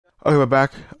Okay, my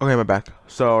back. Okay, my back.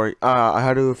 Sorry. I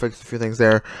had to fix a few things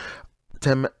there.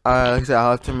 Like I said,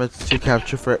 I'll have 10 minutes to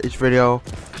capture for each video,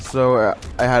 so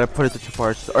I had to put it to two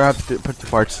parts, or I have to put two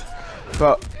parts.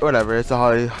 But whatever. It's a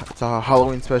holiday. It's a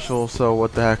Halloween special. So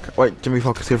what the heck? Wait, Jimmy,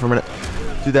 focus here for a minute.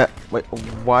 Do that. Wait,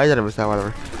 why did I miss that?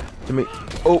 Whatever. Jimmy.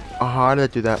 Oh, how did I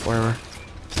do that? Whatever.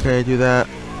 Okay, do that.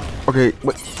 Okay,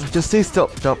 wait. Just stay still.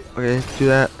 Jump. Okay, do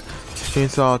that.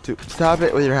 Chainsaw to stop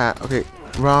it with your hat. Okay,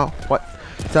 raw. What?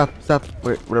 Stop.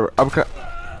 Wait, whatever. Uppercut.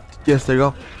 Yes, there you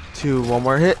go. One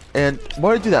more hit. And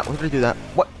why did I do that? Why did I do that?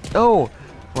 What? No.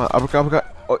 Come on,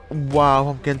 uppercut. Oh, wow,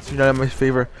 pumpkins. You're not in my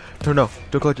favor. No.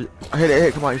 Don't clutch it. Hit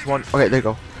it. Come on, just one. Okay, there you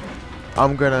go.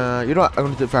 I'm gonna. You know what? I'm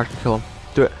gonna do fraction kill him.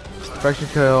 Do it. Fraction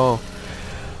kill.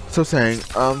 So saying.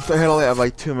 So I only have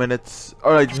like 2 minutes,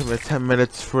 or like 2 minutes, 10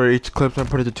 minutes for each clip. So I'm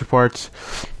putting it into two parts.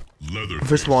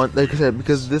 First one, like I said,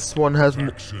 because this one has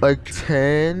like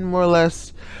 10 more or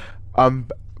less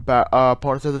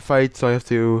opponents of the fight, so I have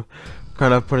to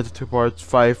kind of put it into two parts,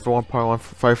 5 for one part,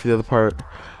 5 for the other part.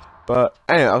 But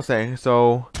anyway, I was saying,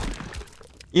 so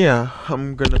yeah,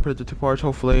 I'm gonna put it into two parts,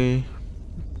 hopefully.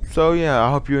 So yeah, I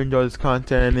hope you enjoy this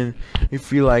content, and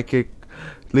if you like it,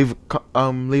 leave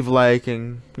a like,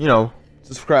 and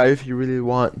subscribe if you really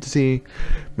want to see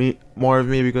more of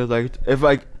me, because like if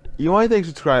like you might think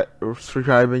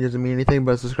subscribing doesn't mean anything,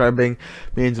 but subscribing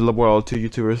means the world to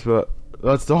YouTubers. But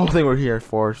that's the whole thing we're here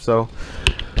for. So,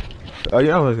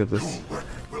 let's get this.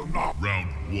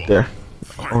 There.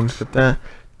 I'll just get that.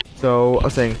 So, I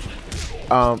was saying,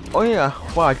 oh yeah,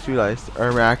 well, I just realized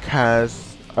Ermac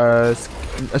has a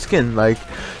skin. Like,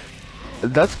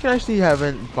 that skin I actually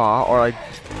haven't bought or like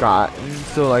gotten.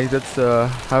 So, like, that's,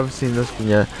 haven't seen this skin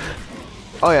yet.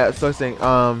 Oh yeah, so I was saying,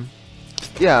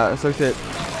 yeah, so I said,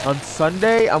 on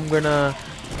Sunday I'm gonna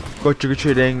go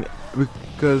trick-or-treating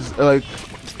because like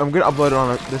I'm gonna upload it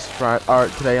on this Friday or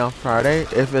today on Friday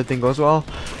if everything goes well,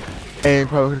 and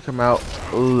probably gonna come out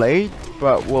late,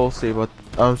 but we'll see about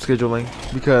scheduling,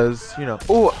 because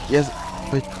oh yes,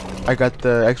 wait, I got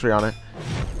the X-ray on it.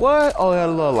 What? Oh, I got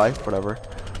a little life, whatever.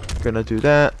 Gonna do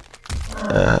that.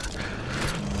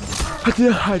 I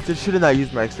should have not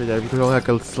used my X-ray there because I only had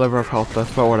like a sliver of health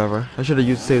left, but whatever. I should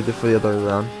have saved it for the other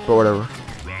round, but whatever.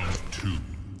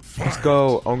 Let's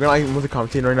go. I'm gonna move the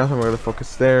commentating right now, so I'm gonna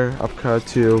focus there. Upcut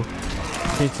to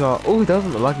chainsaw. Oh, that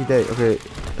was a lucky day. Okay,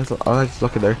 I was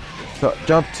lucky there. So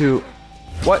jump to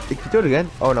what? Can you do it again?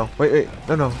 Oh no! Wait,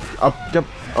 no! Up, jump!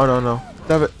 Oh no!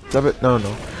 Stop it! No!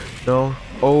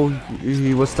 Oh,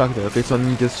 he was stuck there. Okay, so I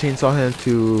need just chainsaw him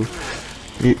to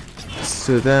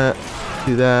that.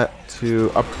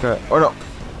 To uppercut. Oh no!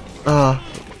 I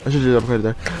should do the uppercut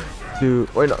there. To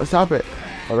wait, no, stop it!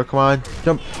 Oh, come on,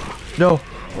 jump! No,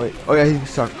 wait. Oh yeah, he's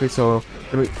stuck. Okay, so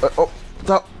let me. Oh,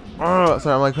 stop!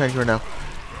 Sorry, I'm like panicking right now.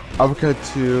 Uppercut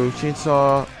to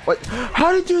chainsaw. What?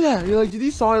 How did you do that? You're like, did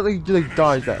you saw it? Like, you like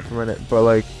dodge that for a minute, but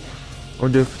like,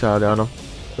 I'm doing fatality. I don't know.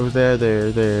 It was there.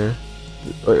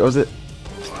 Wait, was it?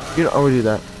 I'm gonna do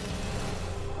that.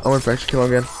 I went for extra kill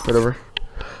again. Whatever.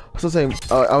 So saying,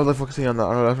 I was like focusing on the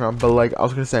last round, but like I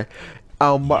was gonna say,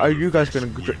 are you guys gonna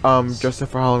dress up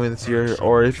for Halloween this year,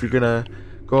 or if you're gonna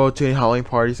go to any Halloween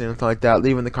parties and anything like that?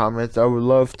 Leave in the comments. I would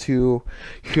love to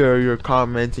hear your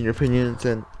comments and your opinions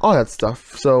and all that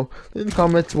stuff. So leave in the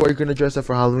comments what you're gonna dress up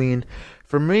for Halloween.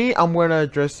 For me, I'm gonna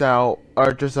dress up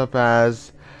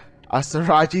as a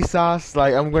sriracha sauce.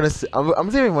 Like I'm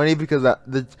saving money because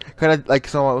the kind of like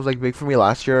somewhat was like big for me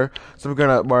last year, so I'm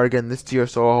gonna wear again this year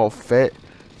so I'll fit.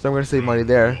 So I'm gonna save money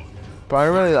there, but I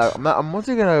really like. I'm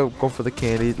mostly gonna go for the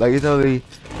candy. Like it's really.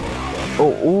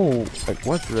 Oh, like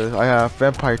what's this? I have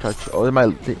vampire touch. Oh, it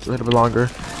might take a little bit longer.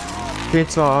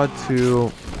 Chainsaw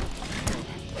to.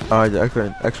 I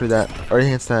couldn't actually that or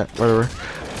enhance that. Whatever.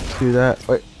 Do that.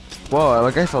 Wait. Whoa, I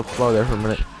guess I'll slow there for a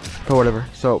minute. But whatever.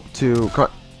 So to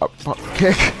cut up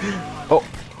kick. Oh,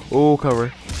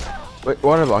 cover. Wait,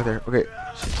 water block there. Okay.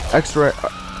 X-ray.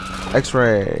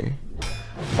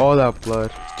 All that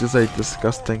blood. Just like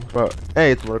disgusting, but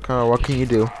hey, it's Mortal Kombat. What can you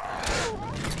do?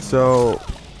 So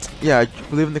yeah,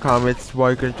 leave in the comments why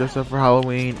you're gonna dress up for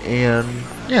Halloween, and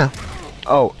yeah.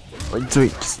 Oh,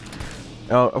 sweet.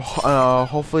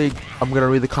 Hopefully I'm gonna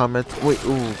read the comments. Wait,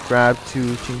 grab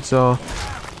to chainsaw.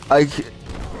 Like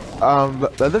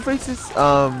the other faces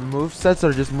move sets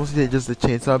are just mostly just the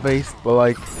chainsaw based, but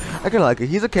like I kinda like it.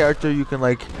 He's a character you can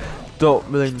like don't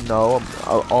really know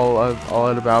all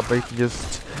about, but you can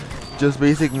just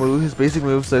basic moves. His basic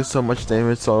moves does so much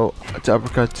damage. So to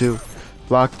uppercut to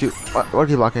block to what are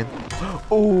you blocking?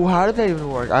 Oh, how did that even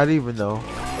work? I didn't even know.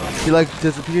 He like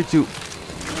disappeared to.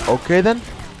 Okay then.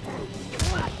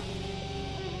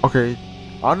 Okay,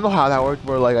 I don't know how that worked,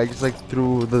 but like I just like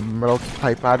threw the metal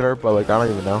pipe at her, but like I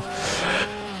don't even know.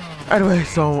 Anyway,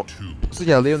 so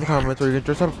yeah, leave in the comments where you can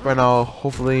dress up, and I'll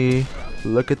hopefully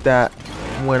look at that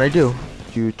when I do.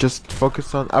 You just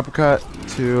focus on uppercut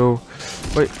to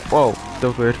wait. Whoa, that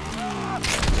was weird.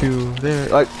 To there,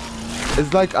 like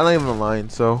it's like I'm not even online,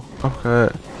 so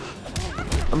uppercut.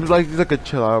 I'm just like it's like a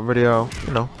chill out video,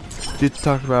 you know. Dude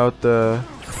talk about the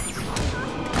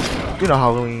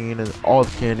Halloween and all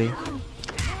the candy.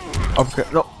 Okay,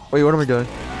 no, wait, what am I doing?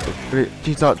 Okay,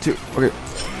 she's not too. Okay,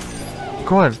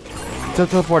 come on, stop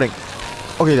teleporting.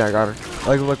 Okay, yeah, I got her.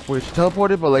 Like, wait, she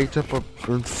teleported, but like jump up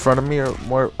in front of me or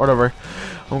more, whatever.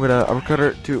 I'm gonna uppercut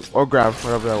her to or grab,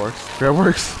 whatever that works. Grab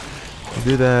works.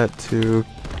 Do that to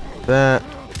that.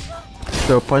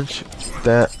 So punch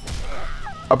that.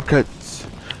 Uppercut.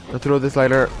 I'll throw this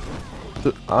lighter.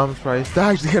 I'm surprised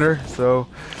that actually hit her. So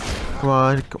come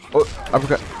on, oh,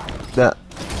 uppercut that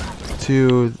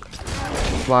to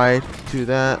slide to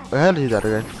that. I had to do that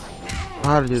again.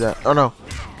 How to do that? Oh no,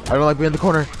 I don't like being in the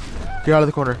corner. Get out of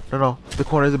the corner. No, the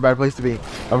corner is a bad place to be.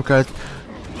 Uppercut.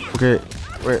 Okay,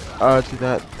 wait. To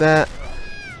that.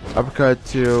 Uppercut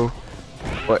to.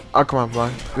 Wait. Oh come on,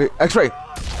 block. Wait, X-ray.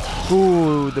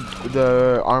 Ooh,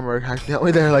 the armor actually helped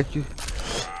me there. Like you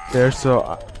there.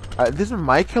 So this is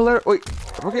my killer. Wait.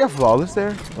 Am I getting flawless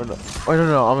there? Or no? Oh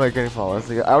no, I'm not getting flawless.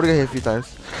 Like, I already got hit a few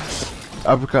times.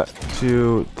 Uppercut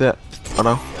to that. Oh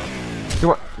no. Come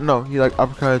on. No, he like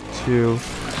uppercut to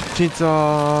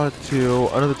chainsaw to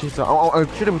another chainsaw. Oh, I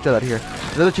should have brutality here.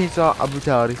 Another chainsaw, a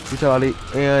brutality,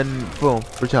 and boom,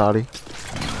 brutality.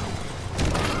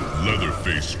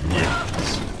 Leatherface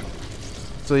wins.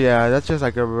 So yeah, that's just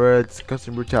like a red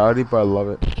custom brutality, but I love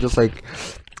it. Just like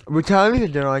brutality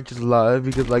in general, I just love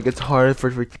because like it's harder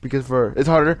it's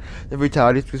harder than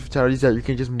brutalities because brutalities that you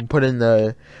can just put in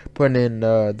the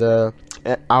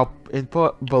out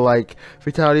input, but like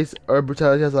brutalities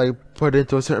has like put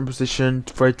into a certain position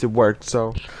for it to work.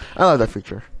 So I love that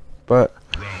feature. But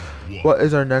what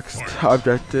is our next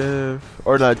objective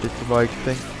or not objective like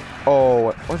thing?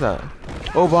 Oh, what's that?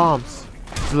 Oh, bombs.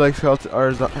 So like skeleton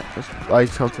or like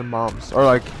skeleton bombs or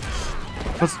like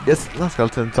it's not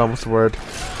skeleton. It's almost a word.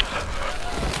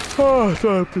 Oh,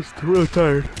 sorry, I'm just really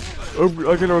tired. I'm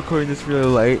gonna record this really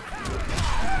late.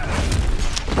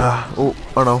 Oh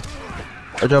no.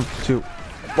 I jumped to.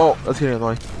 Whoa, that's getting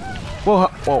annoying. Whoa,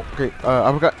 okay.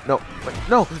 I forgot. No, wait,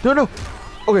 no.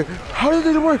 Okay, how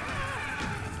did it work?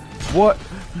 What?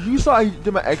 You saw I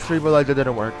did my X-ray, but like that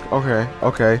didn't work.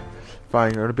 Okay.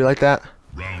 Fine, you're gonna be like that.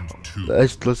 Round 2.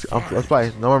 Let's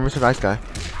play. No more Mr. Nice Guy.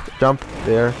 Jump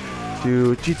there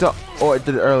to cheetah. Oh, I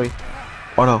did it early.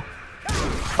 Oh no.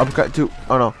 Uppercut too.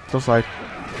 Oh no, don't slide.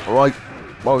 Or like,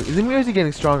 whoa, is the music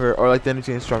getting stronger or like the enemies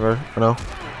getting stronger? I know.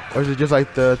 Or is it just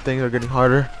like the things are getting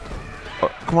harder? Oh,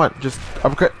 come on, just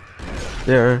uppercut.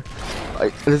 There.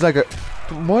 Like, it's like a.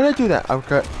 Why did I do that?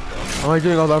 Uppercut. Am I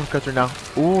doing all the uppercuts right now?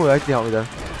 Ooh, that actually helped me there.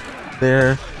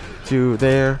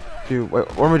 There to. Wait,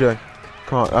 what am I doing?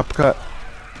 Come on, uppercut.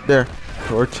 There.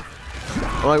 Torch.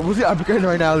 I'm like, what's the uppercut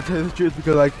right now? To tell you the truth,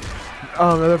 because like.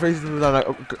 Other faces was on like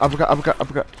uppercut.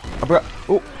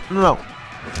 Oh no.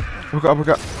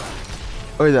 Uppercut.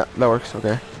 Okay, that works.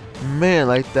 Okay. Man,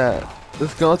 like that. The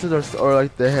skeletons are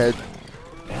like the head.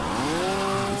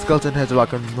 The skeleton heads are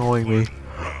like annoying me.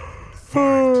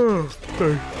 I'm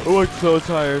like so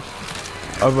tired.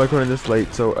 I'm like running this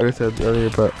late, so like I said earlier,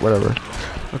 but whatever.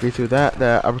 Okay, so that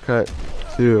uppercut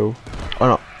to. Oh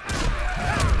no.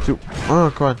 To.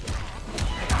 Oh come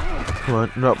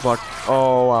on, no block.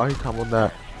 Oh wow, he comboed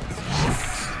that.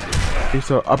 Okay,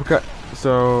 so uppercut.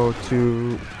 So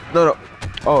to no.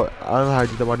 Oh, I don't know how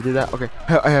I want to do that. Okay,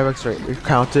 I have X-ray.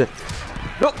 Count it.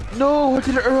 No, I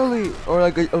did it early, or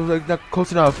like I was like not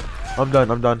close enough. I'm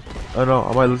done. I know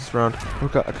I might lose this round.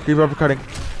 Okay, I can keep uppercutting.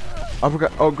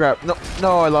 Uppercut. Oh, grab. No,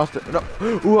 I lost it. No.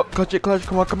 Ooh, clutch it. Come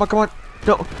on.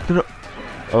 No.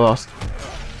 I lost.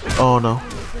 Oh no.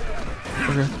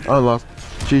 Okay, I lost.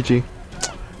 GG.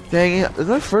 Dang it, it's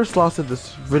my first loss in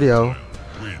this video.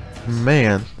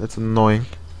 Man, that's annoying.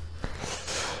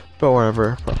 But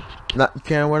whatever. You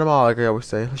can't win them all, like I always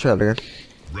say. Let's try that again.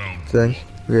 Thing.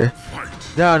 Okay.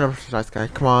 No, nice guy.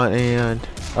 Come on, and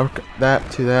that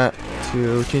to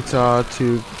chainsaw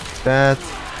to that.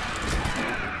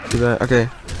 Okay.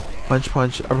 Punch,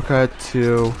 uppercut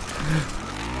to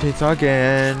chainsaw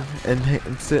again, and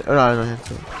sit. Oh no,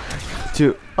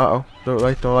 to.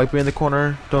 Don't like being in the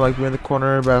corner.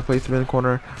 Bad place to be in the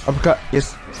corner. Uppercut.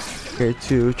 Yes. Okay.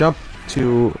 To jump.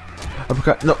 To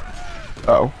uppercut. No.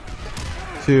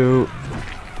 To.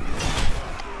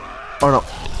 Oh no.